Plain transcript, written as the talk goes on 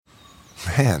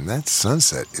Man, that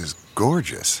sunset is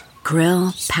gorgeous.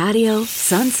 Grill, patio,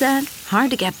 sunset.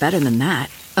 Hard to get better than that.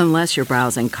 Unless you're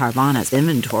browsing Carvana's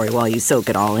inventory while you soak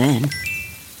it all in.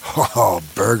 Oh,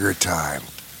 burger time.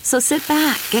 So sit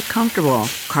back, get comfortable.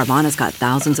 Carvana's got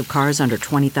thousands of cars under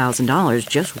 $20,000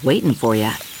 just waiting for you.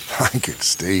 I could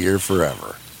stay here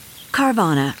forever.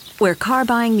 Carvana, where car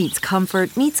buying meets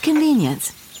comfort meets convenience.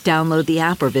 Download the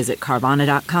app or visit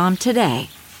Carvana.com today.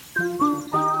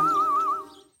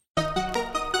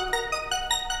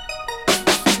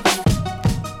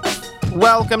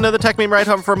 Welcome to the Tech Meme Ride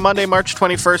Home for Monday, March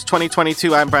 21st,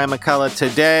 2022. I'm Brian McCullough.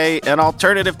 Today, an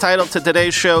alternative title to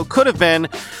today's show could have been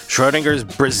Schrodinger's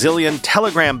Brazilian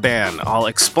Telegram ban. I'll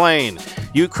explain.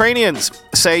 Ukrainians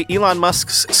say Elon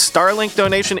Musk's Starlink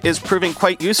donation is proving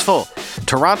quite useful.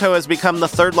 Toronto has become the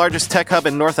third largest tech hub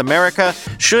in North America.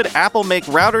 Should Apple make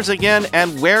routers again?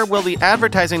 And where will the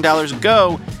advertising dollars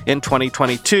go in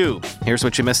 2022? Here's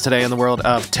what you missed today in the world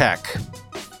of tech.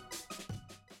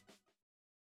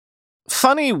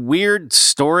 Funny, weird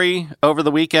story over the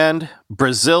weekend.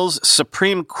 Brazil's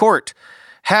Supreme Court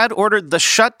had ordered the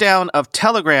shutdown of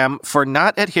Telegram for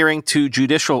not adhering to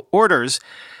judicial orders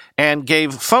and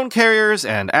gave phone carriers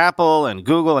and Apple and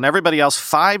Google and everybody else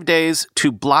 5 days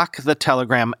to block the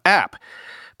Telegram app.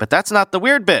 But that's not the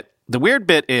weird bit. The weird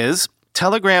bit is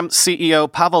Telegram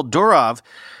CEO Pavel Durov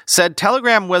said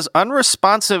Telegram was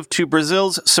unresponsive to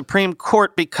Brazil's Supreme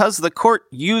Court because the court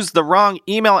used the wrong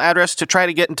email address to try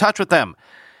to get in touch with them.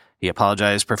 He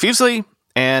apologized profusely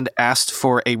and asked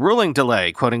for a ruling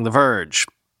delay, quoting The Verge.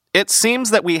 It seems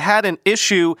that we had an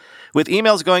issue with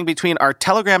emails going between our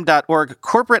telegram.org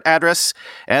corporate address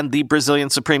and the Brazilian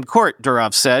Supreme Court,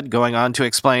 Durov said, going on to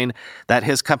explain that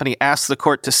his company asked the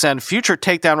court to send future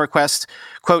takedown requests,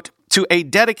 quote, to a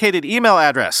dedicated email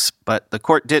address. But the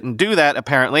court didn't do that,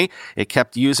 apparently. It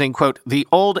kept using, quote, the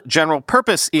old general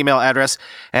purpose email address,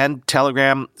 and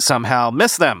Telegram somehow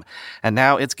missed them. And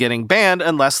now it's getting banned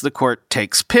unless the court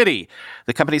takes pity.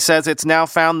 The company says it's now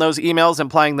found those emails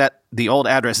implying that the old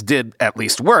address did at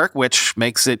least work, which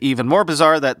makes it even more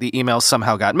bizarre that the emails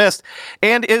somehow got missed,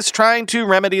 and is trying to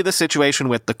remedy the situation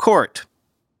with the court.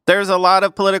 There's a lot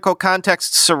of political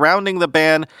context surrounding the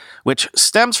ban, which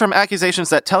stems from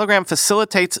accusations that Telegram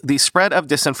facilitates the spread of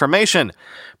disinformation.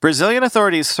 Brazilian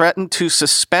authorities threatened to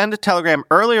suspend Telegram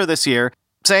earlier this year,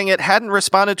 saying it hadn't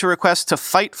responded to requests to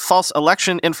fight false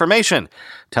election information.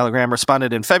 Telegram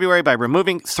responded in February by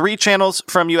removing 3 channels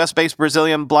from U.S.-based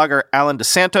Brazilian blogger Alan dos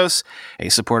Santos, a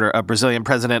supporter of Brazilian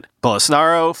President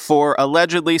Bolsonaro, for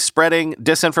allegedly spreading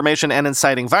disinformation and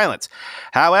inciting violence.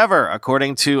 However,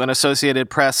 according to an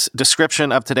Associated Press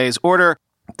description of today's order,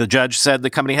 the judge said the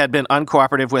company had been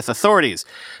uncooperative with authorities.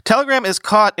 Telegram is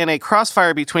caught in a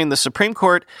crossfire between the Supreme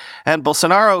Court and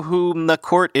Bolsonaro, whom the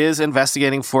court is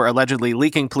investigating for allegedly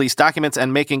leaking police documents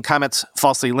and making comments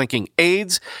falsely linking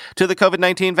AIDS to the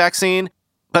COVID-19 vaccine.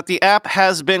 But the app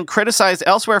has been criticized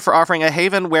elsewhere for offering a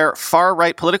haven where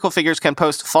far-right political figures can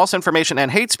post false information and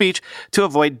hate speech to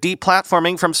avoid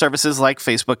deplatforming from services like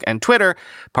Facebook and Twitter,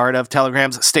 part of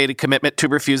Telegram's stated commitment to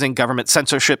refusing government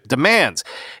censorship demands.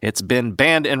 It's been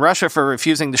banned in Russia for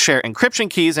refusing to share encryption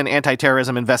keys in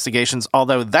anti-terrorism investigations,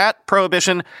 although that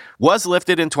prohibition was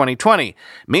lifted in 2020.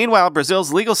 Meanwhile,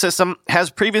 Brazil's legal system has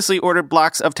previously ordered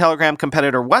blocks of Telegram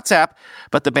competitor WhatsApp,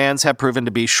 but the bans have proven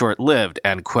to be short-lived,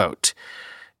 end quote.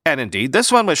 And indeed,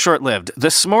 this one was short-lived.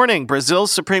 This morning,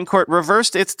 Brazil's Supreme Court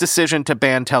reversed its decision to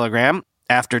ban Telegram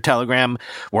after Telegram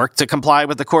worked to comply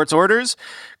with the court's orders.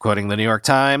 Quoting the New York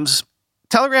Times,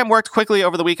 Telegram worked quickly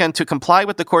over the weekend to comply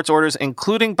with the court's orders,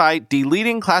 including by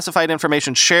deleting classified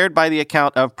information shared by the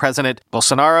account of President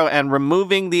Bolsonaro and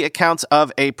removing the accounts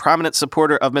of a prominent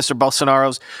supporter of Mr.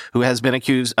 Bolsonaro's who has been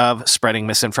accused of spreading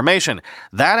misinformation.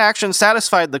 That action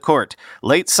satisfied the court.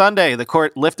 Late Sunday, the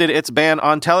court lifted its ban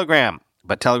on Telegram.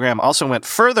 But Telegram also went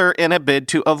further in a bid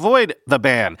to avoid the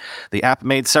ban. The app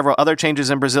made several other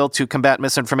changes in Brazil to combat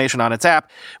misinformation on its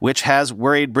app, which has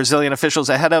worried Brazilian officials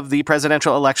ahead of the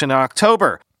presidential election in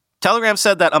October. Telegram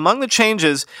said that among the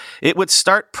changes, it would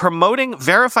start promoting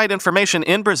verified information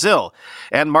in Brazil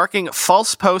and marking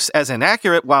false posts as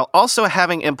inaccurate while also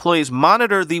having employees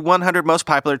monitor the 100 most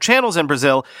popular channels in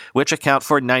Brazil, which account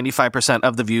for 95%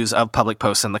 of the views of public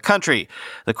posts in the country.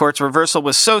 The court's reversal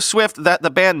was so swift that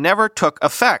the ban never took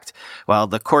effect. While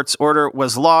the court's order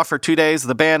was law for 2 days,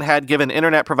 the ban had given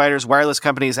internet providers, wireless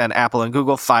companies, and Apple and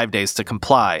Google 5 days to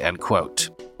comply, end quote.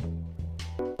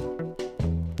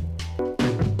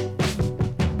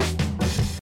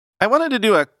 I wanted to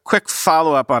do a quick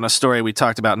follow-up on a story we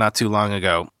talked about not too long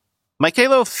ago.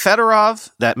 Mikhailo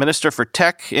Fedorov, that minister for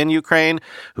tech in Ukraine,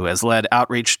 who has led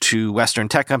outreach to Western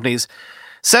tech companies,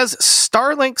 says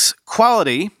Starlink's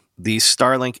quality, the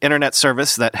Starlink internet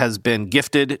service that has been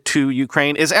gifted to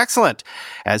Ukraine, is excellent,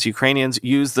 as Ukrainians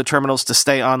use the terminals to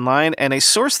stay online, and a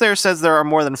source there says there are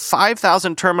more than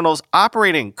 5,000 terminals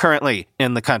operating currently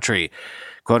in the country,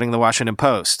 quoting the Washington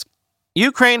Post.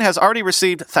 Ukraine has already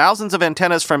received thousands of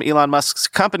antennas from Elon Musk's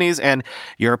companies and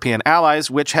European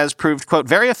allies, which has proved, quote,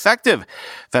 very effective,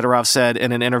 Fedorov said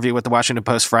in an interview with the Washington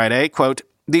Post Friday. Quote,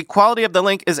 the quality of the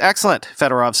link is excellent,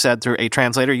 Fedorov said through a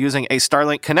translator using a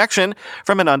Starlink connection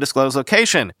from an undisclosed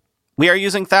location. We are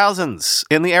using thousands,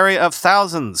 in the area of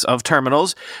thousands of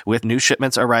terminals, with new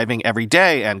shipments arriving every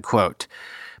day, end quote.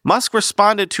 Musk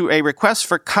responded to a request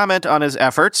for comment on his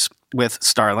efforts with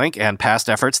Starlink and past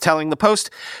efforts, telling the Post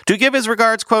to give his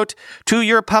regards, quote, to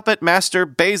your puppet master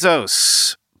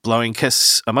Bezos. Blowing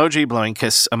kiss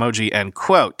emoji, end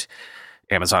quote.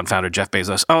 Amazon founder Jeff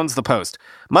Bezos owns the Post.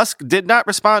 Musk did not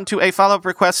respond to a follow-up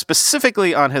request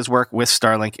specifically on his work with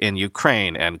Starlink in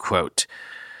Ukraine, end quote.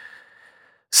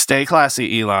 Stay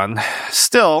classy, Elon.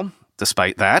 Still,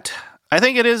 despite that, I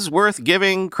think it is worth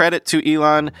giving credit to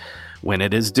Elon when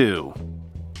it is due.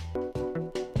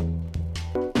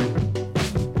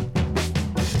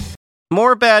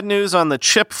 More bad news on the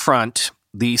chip front.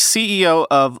 The CEO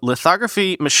of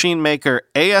lithography machine maker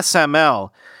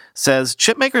ASML says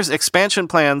chipmakers' expansion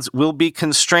plans will be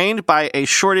constrained by a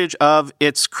shortage of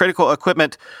its critical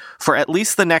equipment for at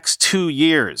least the next 2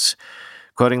 years,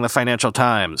 quoting the Financial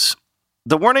Times.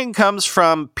 The warning comes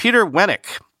from Peter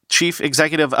Wenick, chief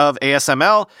executive of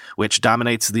ASML, which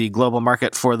dominates the global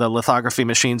market for the lithography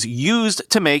machines used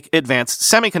to make advanced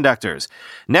semiconductors.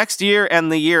 Next year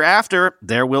and the year after,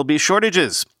 there will be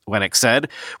shortages, Wenick said.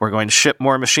 We're going to ship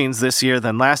more machines this year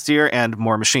than last year and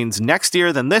more machines next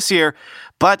year than this year,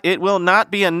 but it will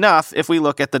not be enough if we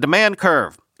look at the demand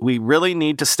curve. We really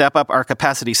need to step up our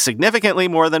capacity significantly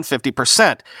more than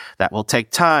 50%. That will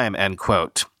take time, end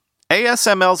quote.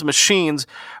 ASML's machines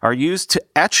are used to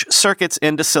etch circuits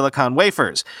into silicon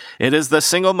wafers. It is the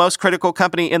single most critical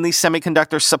company in the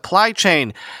semiconductor supply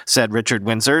chain, said Richard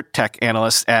Windsor, tech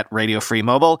analyst at Radio Free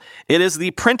Mobile. It is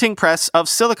the printing press of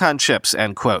silicon chips,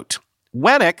 end quote.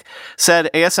 Wenick said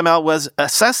ASML was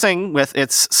assessing with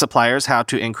its suppliers how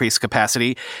to increase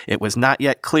capacity. It was not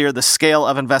yet clear the scale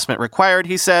of investment required,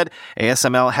 he said.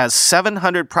 ASML has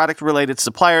 700 product-related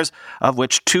suppliers, of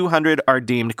which 200 are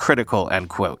deemed critical, end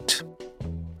quote.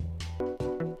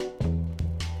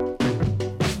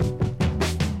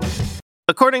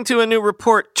 According to a new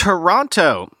report,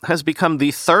 Toronto has become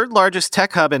the third largest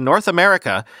tech hub in North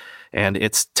America, and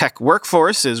its tech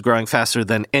workforce is growing faster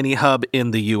than any hub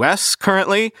in the U.S.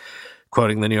 currently,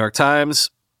 quoting the New York Times.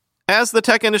 As the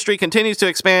tech industry continues to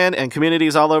expand and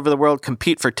communities all over the world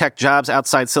compete for tech jobs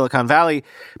outside Silicon Valley,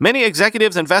 many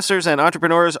executives, investors, and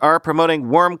entrepreneurs are promoting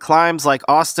warm climes like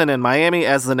Austin and Miami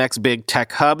as the next big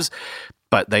tech hubs.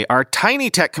 But they are tiny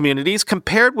tech communities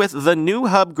compared with the new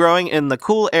hub growing in the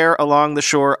cool air along the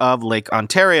shore of Lake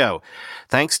Ontario.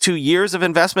 Thanks to years of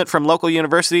investment from local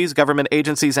universities, government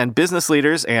agencies, and business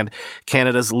leaders, and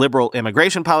Canada's liberal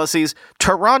immigration policies,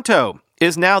 Toronto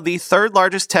is now the third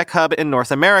largest tech hub in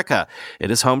North America.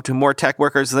 It is home to more tech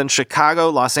workers than Chicago,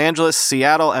 Los Angeles,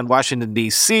 Seattle, and Washington,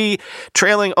 D.C.,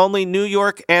 trailing only New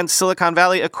York and Silicon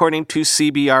Valley, according to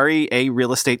CBRE, a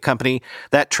real estate company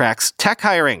that tracks tech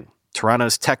hiring.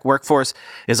 Toronto's tech workforce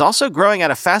is also growing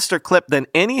at a faster clip than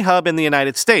any hub in the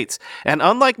United States. And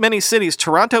unlike many cities,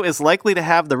 Toronto is likely to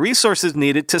have the resources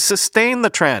needed to sustain the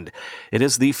trend. It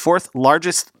is the fourth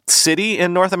largest city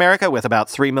in North America, with about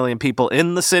 3 million people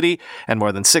in the city and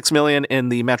more than 6 million in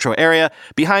the metro area,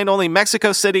 behind only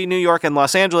Mexico City, New York, and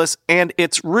Los Angeles, and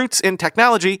its roots in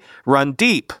technology run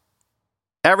deep.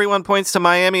 Everyone points to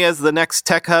Miami as the next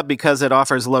tech hub because it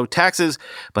offers low taxes,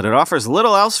 but it offers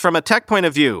little else from a tech point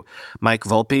of view. Mike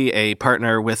Volpe, a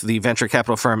partner with the venture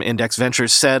capital firm Index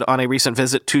Ventures, said on a recent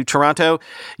visit to Toronto,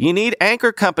 "You need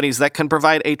anchor companies that can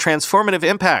provide a transformative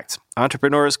impact.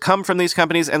 Entrepreneurs come from these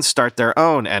companies and start their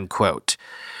own," end quote.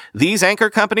 These anchor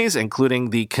companies, including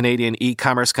the Canadian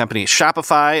e-commerce company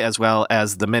Shopify, as well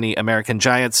as the many American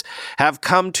giants, have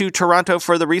come to Toronto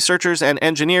for the researchers and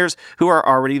engineers who are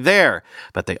already there,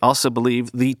 but they also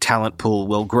believe the talent pool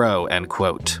will grow, end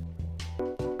quote.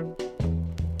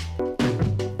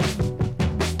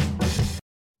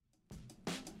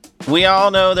 We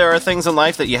all know there are things in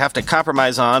life that you have to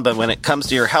compromise on, but when it comes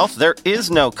to your health, there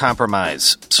is no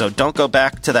compromise. So don't go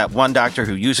back to that one doctor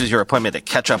who uses your appointment to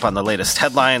catch up on the latest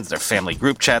headlines, their family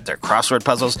group chat, their crossword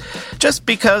puzzles, just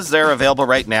because they're available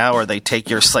right now or they take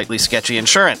your slightly sketchy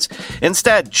insurance.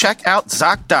 Instead, check out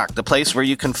ZocDoc, the place where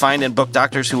you can find and book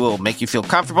doctors who will make you feel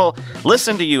comfortable,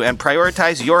 listen to you, and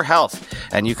prioritize your health.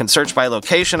 And you can search by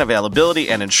location, availability,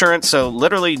 and insurance, so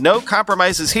literally no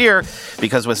compromises here,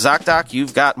 because with ZocDoc,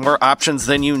 you've got more options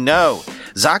than you know.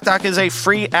 ZocDoc is a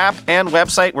free app and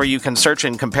website where you can search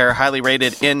and compare highly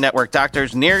rated in-network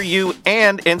doctors near you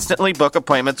and instantly book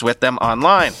appointments with them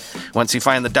online. Once you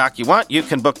find the doc you want, you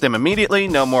can book them immediately,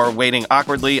 no more waiting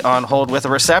awkwardly on hold with a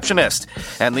receptionist.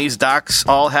 And these docs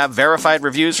all have verified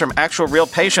reviews from actual real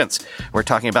patients. We're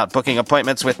talking about booking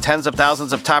appointments with tens of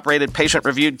thousands of top-rated,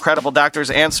 patient-reviewed, credible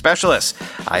doctors and specialists.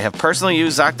 I have personally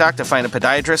used ZocDoc to find a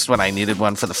podiatrist when I needed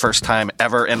one for the first time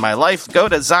ever in my life. Go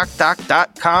to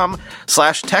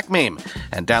ZocDoc.com/TechMeme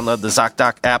and download the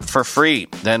ZocDoc app for free.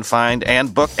 Then find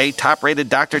and book a top-rated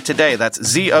doctor today. That's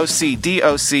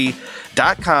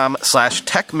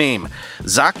ZocDoc.com/TechMeme.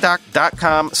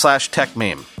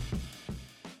 ZocDoc.com/TechMeme.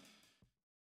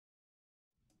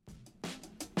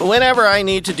 Whenever I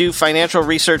need to do financial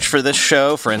research for this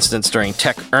show, for instance during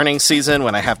tech earnings season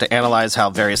when I have to analyze how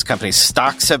various companies'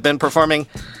 stocks have been performing,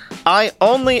 I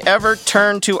only ever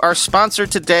turn to our sponsor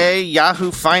today, Yahoo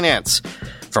Finance.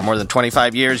 For more than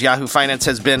 25 years, Yahoo Finance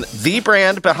has been the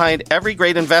brand behind every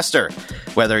great investor.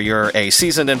 Whether you're a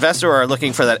seasoned investor or are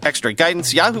looking for that extra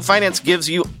guidance, Yahoo Finance gives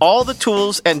you all the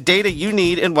tools and data you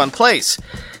need in one place.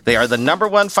 They are the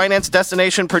 #1 finance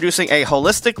destination, producing a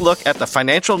holistic look at the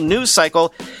financial news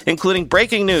cycle, including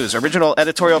breaking news, original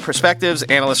editorial perspectives,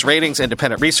 analyst ratings,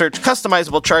 independent research,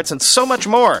 customizable charts, and so much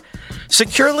more.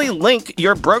 Securely link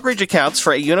your brokerage accounts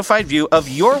for a unified view of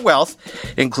your wealth,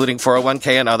 including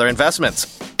 401k and other investments.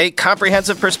 A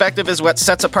comprehensive perspective is what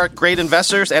sets apart great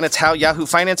investors, and it's how Yahoo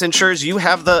Finance ensures you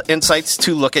have the insights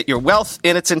to look at your wealth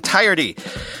in its entirety.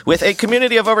 With a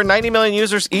community of over 90 million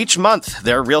users each month,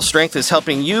 their real strength is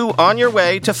helping you on your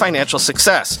way to financial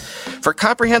success. For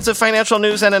comprehensive financial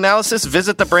news and analysis,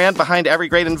 visit the brand behind every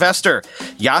great investor,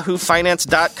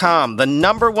 yahoofinance.com, the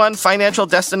 #1 financial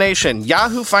destination,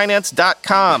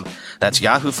 yahoofinance.com. That's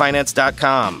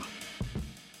yahoofinance.com.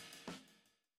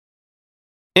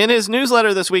 In his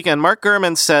newsletter this weekend, Mark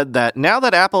Gurman said that now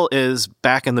that Apple is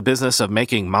back in the business of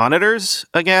making monitors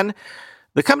again,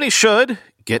 the company should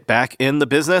get back in the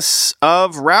business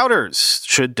of routers,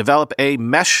 should develop a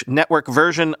mesh network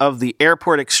version of the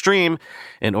AirPort Extreme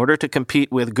in order to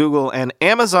compete with Google and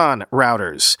Amazon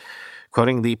routers.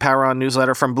 Quoting the Power On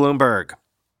newsletter from Bloomberg.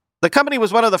 The company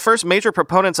was one of the first major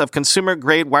proponents of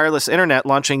consumer-grade wireless internet,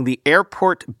 launching the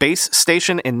AirPort base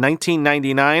station in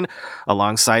 1999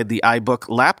 alongside the iBook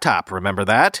laptop. Remember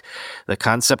that? The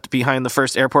concept behind the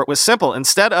first AirPort was simple.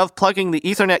 Instead of plugging the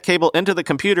Ethernet cable into the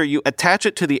computer, you attach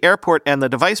it to the AirPort and the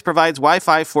device provides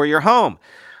Wi-Fi for your home.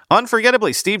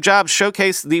 Unforgettably, Steve Jobs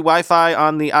showcased the Wi-Fi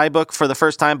on the iBook for the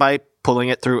first time by pulling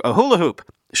it through a hula hoop,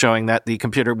 showing that the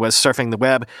computer was surfing the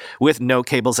web with no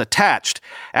cables attached.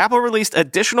 Apple released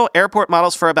additional AirPort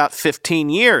models for about 15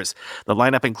 years. The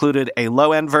lineup included a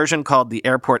low-end version called the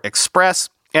AirPort Express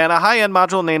and a high-end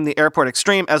module named the AirPort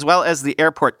Extreme, as well as the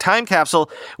AirPort Time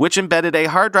Capsule, which embedded a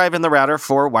hard drive in the router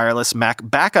for wireless Mac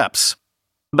backups.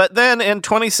 But then in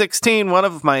 2016, one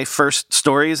of my first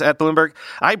stories at Bloomberg,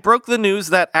 I broke the news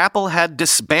that Apple had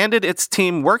disbanded its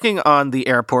team working on the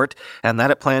AirPort and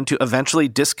that it planned to eventually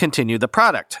discontinue the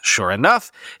product. Sure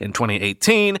enough, in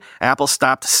 2018, Apple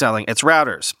stopped selling its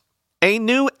routers. A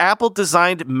new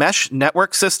Apple-designed mesh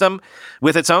network system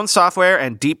with its own software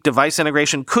and deep device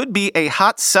integration could be a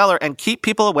hot seller and keep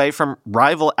people away from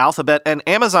rival Alphabet and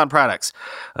Amazon products.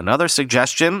 Another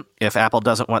suggestion, if Apple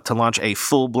doesn't want to launch a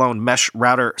full-blown mesh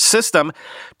router system,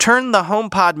 turn the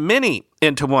HomePod Mini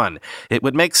into one. It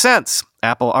would make sense.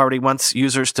 Apple already wants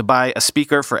users to buy a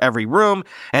speaker for every room,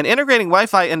 and integrating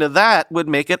Wi-Fi into that would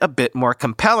make it a bit more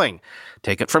compelling.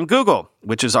 Take it from Google,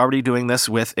 which is already doing this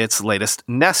with its latest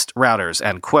Nest routers,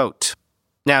 end quote.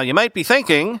 Now, you might be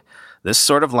thinking, this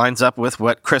sort of lines up with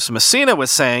what Chris Messina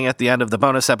was saying at the end of the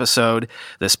bonus episode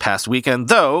this past weekend,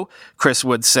 though Chris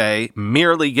would say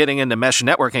merely getting into mesh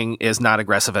networking is not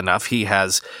aggressive enough. He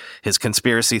has his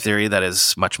conspiracy theory that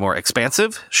is much more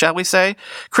expansive, shall we say.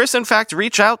 Chris, in fact,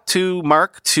 reached out to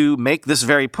Mark to make this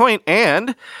very point,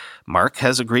 and Mark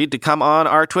has agreed to come on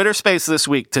our Twitter space this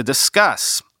week to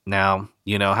discuss. Now,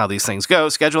 you know how these things go.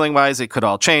 Scheduling-wise, it could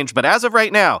all change, but as of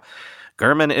right now,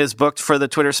 Gurman is booked for the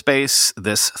Twitter space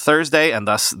this Thursday, and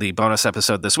thus the bonus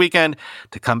episode this weekend,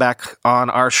 to come back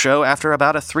on our show after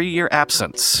about a 3-year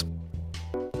absence.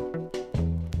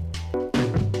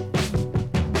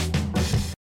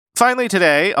 Finally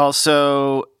today,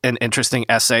 also an interesting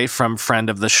essay from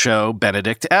friend of the show,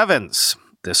 Benedict Evans.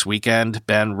 This weekend,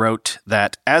 Ben wrote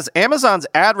that as Amazon's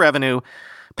ad revenue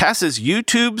passes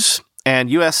YouTube's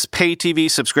and U.S. pay TV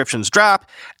subscriptions drop,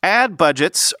 ad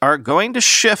budgets are going to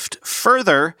shift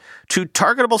further to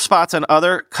targetable spots and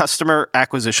other customer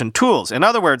acquisition tools. In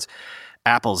other words,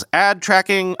 Apple's ad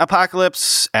tracking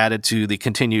apocalypse, added to the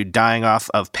continued dying off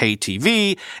of pay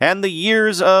TV, and the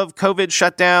years of COVID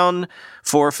shutdown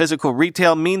for physical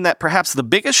retail mean that perhaps the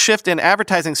biggest shift in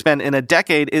advertising spend in a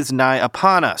decade is nigh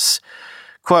upon us.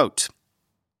 Quote,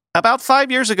 about 5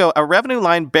 years ago, a revenue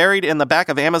line buried in the back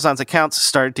of Amazon's accounts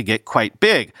started to get quite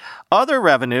big. Other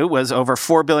revenue was over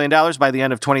 $4 billion by the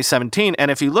end of 2017, and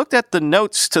if you looked at the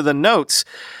notes to the notes,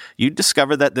 you'd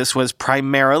discover that this was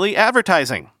primarily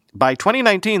advertising. By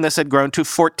 2019, this had grown to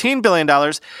 $14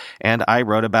 billion, and I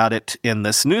wrote about it in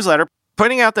this newsletter,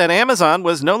 pointing out that Amazon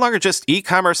was no longer just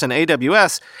e-commerce and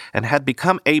AWS and had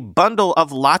become a bundle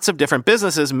of lots of different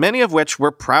businesses, many of which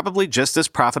were probably just as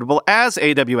profitable as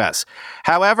AWS.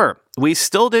 However, we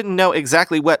still didn't know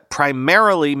exactly what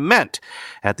primarily meant.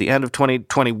 At the end of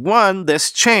 2021,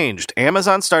 this changed.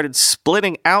 Amazon started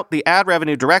splitting out the ad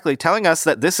revenue directly, telling us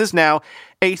that this is now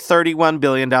a $31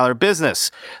 billion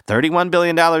business. $31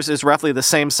 billion is roughly the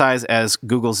same size as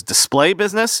Google's display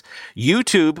business,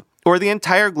 YouTube, or the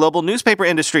entire global newspaper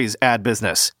industry's ad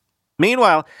business.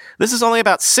 Meanwhile, this is only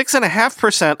about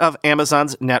 6.5% of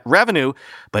Amazon's net revenue,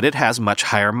 but it has much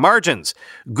higher margins.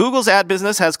 Google's ad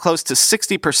business has close to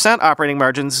 60% operating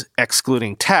margins,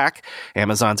 excluding TAC.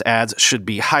 Amazon's ads should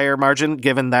be higher margin,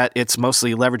 given that it's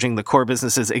mostly leveraging the core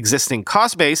business's existing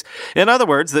cost base. In other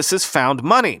words, this is found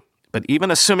money. But even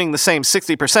assuming the same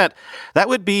 60%, that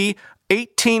would be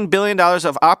 $18 billion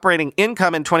of operating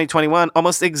income in 2021,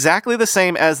 almost exactly the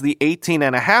same as the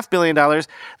 $18.5 billion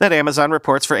that Amazon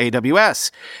reports for AWS.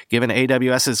 Given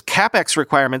AWS's CapEx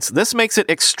requirements, this makes it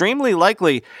extremely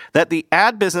likely that the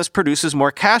ad business produces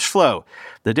more cash flow.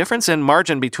 The difference in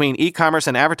margin between e-commerce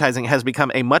and advertising has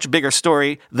become a much bigger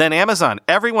story than Amazon.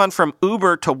 Everyone from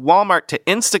Uber to Walmart to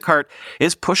Instacart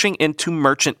is pushing into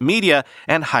merchant media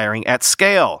and hiring at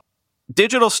scale.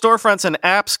 Digital storefronts and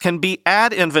apps can be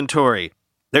ad inventory.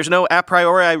 There's no a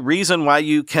priori reason why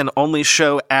you can only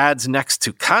show ads next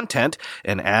to content.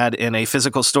 An ad in a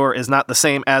physical store is not the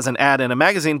same as an ad in a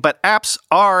magazine, but apps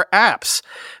are apps.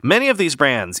 Many of these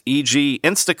brands, e.g.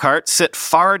 Instacart, sit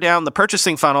far down the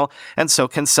purchasing funnel and so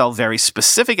can sell very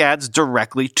specific ads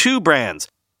directly to brands.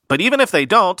 But even if they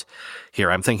don't,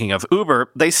 here I'm thinking of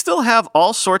Uber, they still have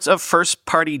all sorts of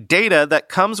first-party data that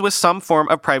comes with some form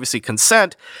of privacy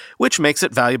consent, which makes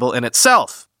it valuable in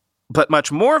itself. But much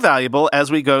more valuable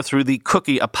as we go through the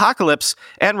cookie apocalypse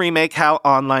and remake how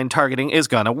online targeting is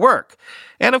going to work.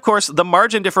 And of course, the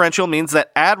margin differential means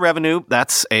that ad revenue,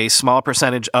 that's a small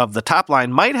percentage of the top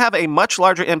line, might have a much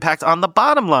larger impact on the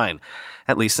bottom line,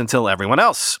 at least until everyone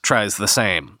else tries the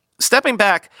same. Stepping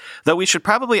back, though, we should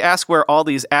probably ask where all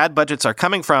these ad budgets are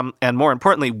coming from, and more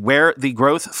importantly, where the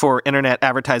growth for internet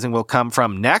advertising will come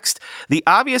from next. The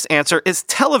obvious answer is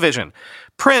television.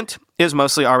 Print is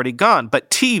mostly already gone, but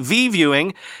TV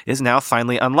viewing is now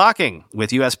finally unlocking,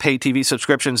 with U.S. pay TV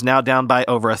subscriptions now down by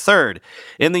over a third.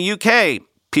 In the UK,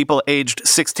 people aged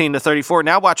 16 to 34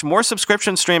 now watch more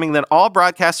subscription streaming than all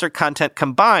broadcaster content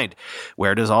combined.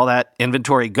 Where does all that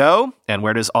inventory go? And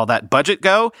where does all that budget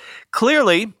go?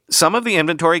 Clearly, some of the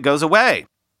inventory goes away.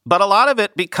 But a lot of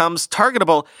it becomes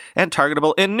targetable, and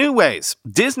targetable in new ways.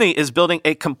 Disney is building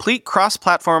a complete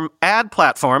cross-platform ad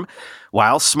platform,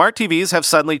 while smart TVs have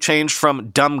suddenly changed from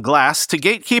dumb glass to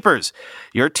gatekeepers.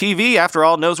 Your TV, after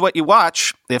all, knows what you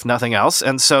watch, if nothing else,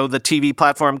 and so the TV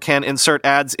platform can insert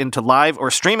ads into live or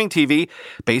streaming TV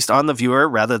based on the viewer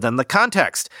rather than the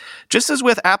context. Just as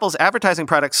with Apple's advertising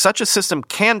products, such a system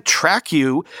can track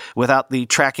you without the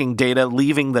tracking data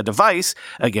leaving the device.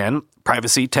 Again,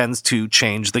 privacy tends to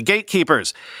change the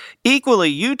gatekeepers.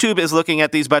 Equally, YouTube is looking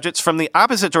at these budgets from the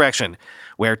opposite direction.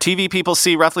 Where TV people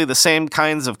see roughly the same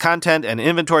kinds of content and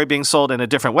inventory being sold in a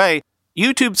different way,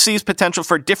 YouTube sees potential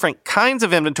for different kinds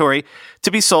of inventory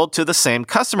to be sold to the same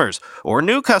customers or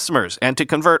new customers and to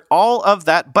convert all of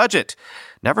that budget.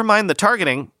 Never mind the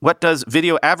targeting. What does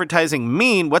video advertising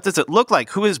mean? What does it look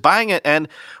like? Who is buying it? And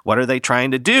what are they trying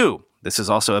to do? This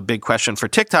is also a big question for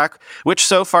TikTok, which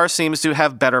so far seems to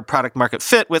have better product market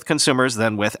fit with consumers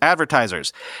than with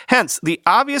advertisers. Hence, the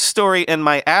obvious story in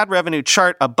my ad revenue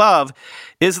chart above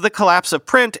is the collapse of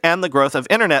print and the growth of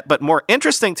internet, but more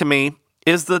interesting to me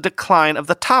is the decline of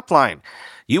the top line.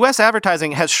 U.S.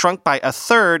 advertising has shrunk by a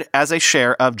third as a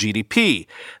share of GDP.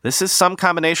 This is some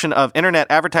combination of internet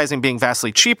advertising being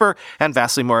vastly cheaper and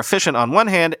vastly more efficient on one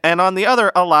hand, and on the other,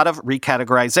 a lot of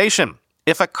recategorization.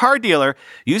 If a car dealer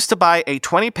used to buy a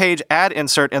 20-page ad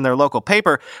insert in their local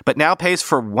paper, but now pays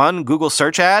for one Google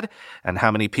search ad, and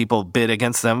how many people bid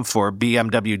against them for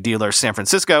BMW dealer San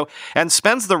Francisco, and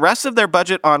spends the rest of their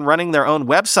budget on running their own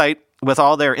website with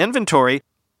all their inventory,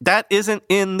 that isn't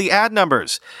in the ad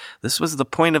numbers. This was the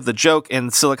point of the joke in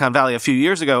Silicon Valley a few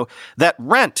years ago, that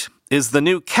rent is the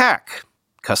new CAC.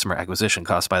 Customer acquisition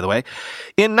cost, by the way.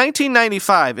 In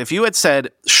 1995, if you had said,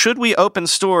 should we open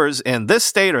stores in this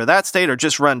state or that state or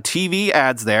just run TV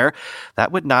ads there,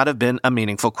 that would not have been a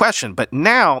meaningful question. But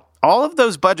now, all of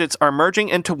those budgets are merging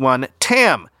into one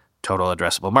TAM, total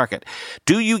addressable market.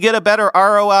 Do you get a better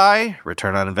ROI,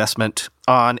 return on investment,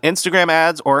 on Instagram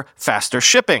ads or faster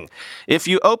shipping? If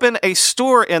you open a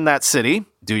store in that city,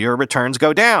 do your returns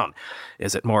go down?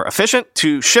 Is it more efficient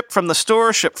to ship from the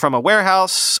store, ship from a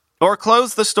warehouse, or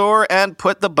close the store and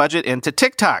put the budget into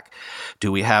TikTok?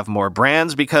 Do we have more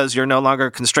brands because you're no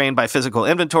longer constrained by physical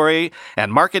inventory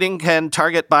and marketing can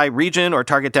target by region or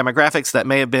target demographics that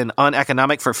may have been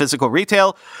uneconomic for physical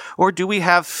retail? Or do we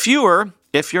have fewer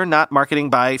if you're not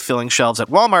marketing by filling shelves at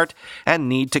Walmart and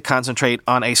need to concentrate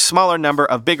on a smaller number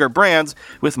of bigger brands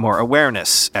with more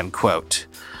awareness? End quote.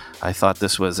 I thought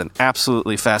this was an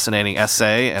absolutely fascinating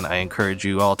essay, and I encourage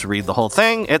you all to read the whole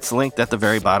thing. It's linked at the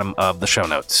very bottom of the show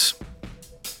notes.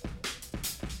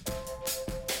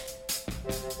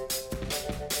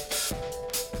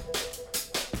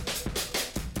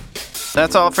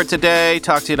 That's all for today.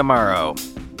 Talk to you tomorrow.